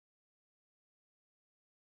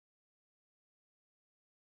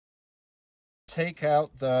take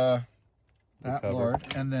out that lord,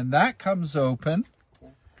 and then that comes open,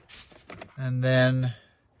 and then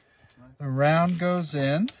the round goes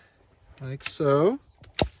in like so.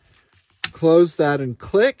 Close that and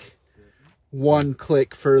click. One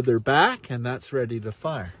click further back, and that's ready to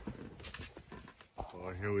fire.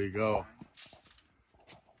 Oh, here we go.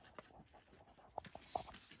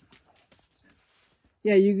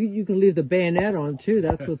 Yeah, you can leave the bayonet on too.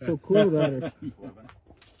 That's what's so cool about it.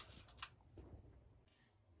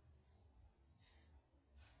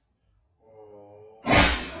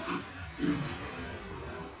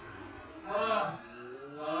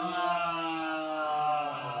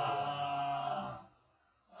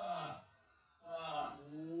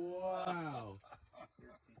 Wow.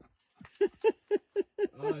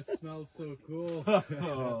 Oh, it smells so cool.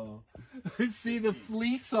 Oh. See the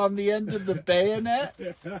fleece on the end of the bayonet?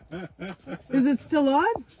 Is it still on?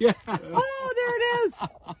 Yeah. Oh, there it is.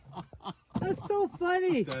 That's so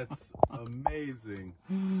funny. That's amazing.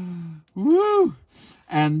 Woo!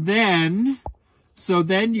 And then, so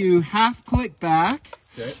then you half click back.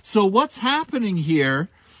 Okay. So what's happening here?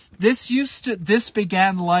 This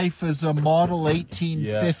began life as a Model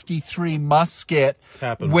 1853 musket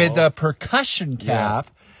with a percussion cap.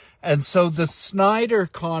 Yeah. And so the Snider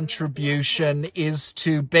contribution is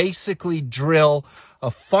to basically drill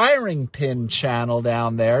a firing pin channel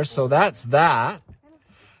down there. So that's that.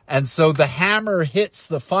 And so the hammer hits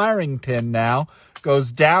the firing pin now,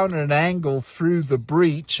 goes down an angle through the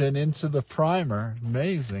breech and into the primer.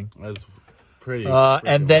 Amazing. That's pretty.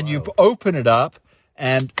 And then you open it up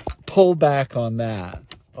and pull back on that.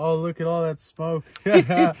 Oh, look at all that smoke.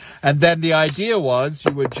 And then the idea was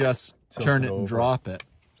you would just turn it and drop it.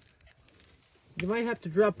 You might have to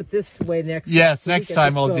drop it this way next time. Yes, next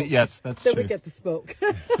time I'll do. Yes, that's true. So we get the smoke.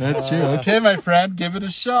 That's true. Okay, my friend, give it a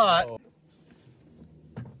shot.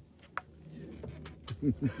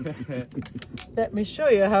 Let me show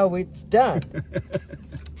you how it's done.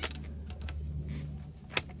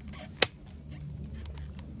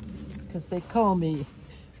 Because they call me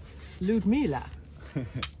Ludmila.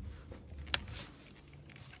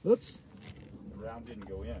 Oops. The round didn't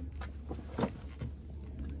go in.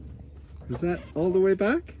 Is that all the way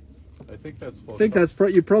back? I think that's full. I think that's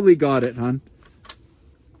you probably got it, hon.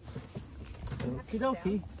 Okie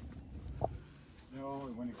dokie. No,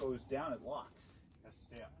 when it goes down, it locks. Has to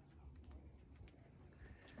stay up.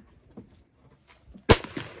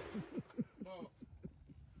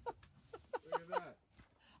 Look at that.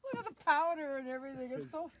 Look at the powder and everything. It's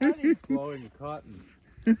so funny. Blowing cotton.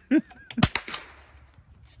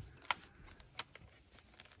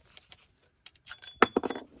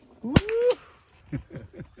 Ooh.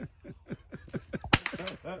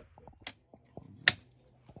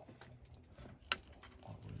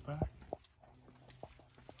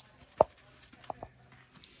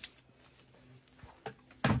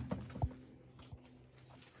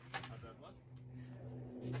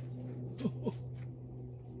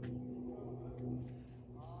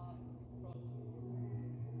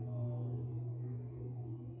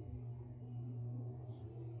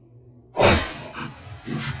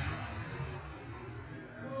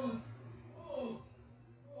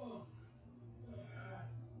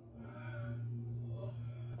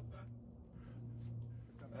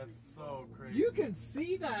 That's so crazy. You can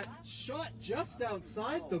see that shot just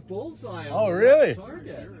outside the bullseye. Oh, really?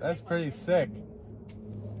 Target. That's pretty sick.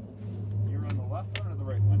 You're on the left one or the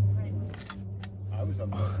right one? Right. I was on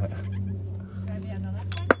the left one. Should I be on the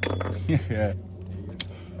left one? Yeah.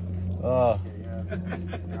 Oh,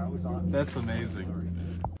 Yeah, I was on. that's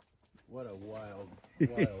amazing. What a wild.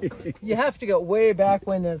 You have to go way back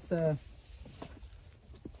when it's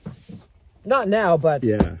not now, but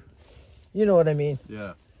Yeah. you know what I mean.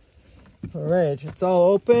 Yeah. All right, it's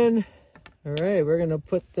all open. All right, we're gonna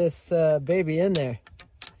put this baby in there.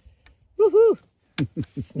 Woohoo!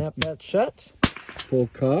 Snap that shut. Full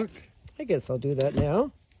cock. I guess I'll do that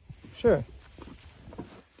now. Sure.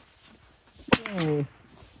 Oh,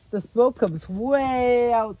 the smoke comes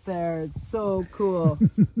way out there. It's so cool.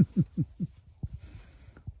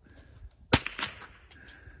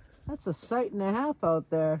 That's a sight and a half out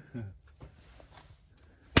there.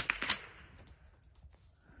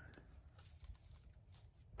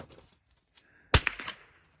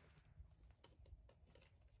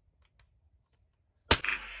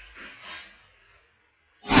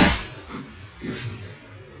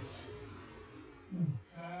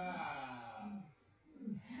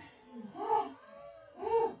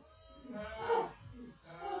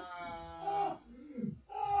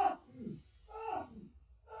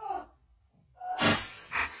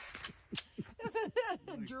 Isn't it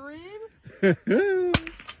a dream?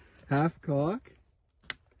 Half cock.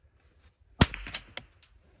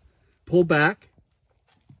 Pull back.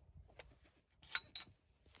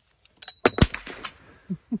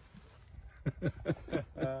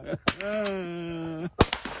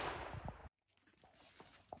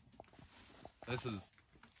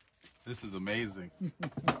 This is amazing.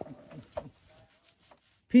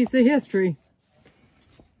 Piece of history.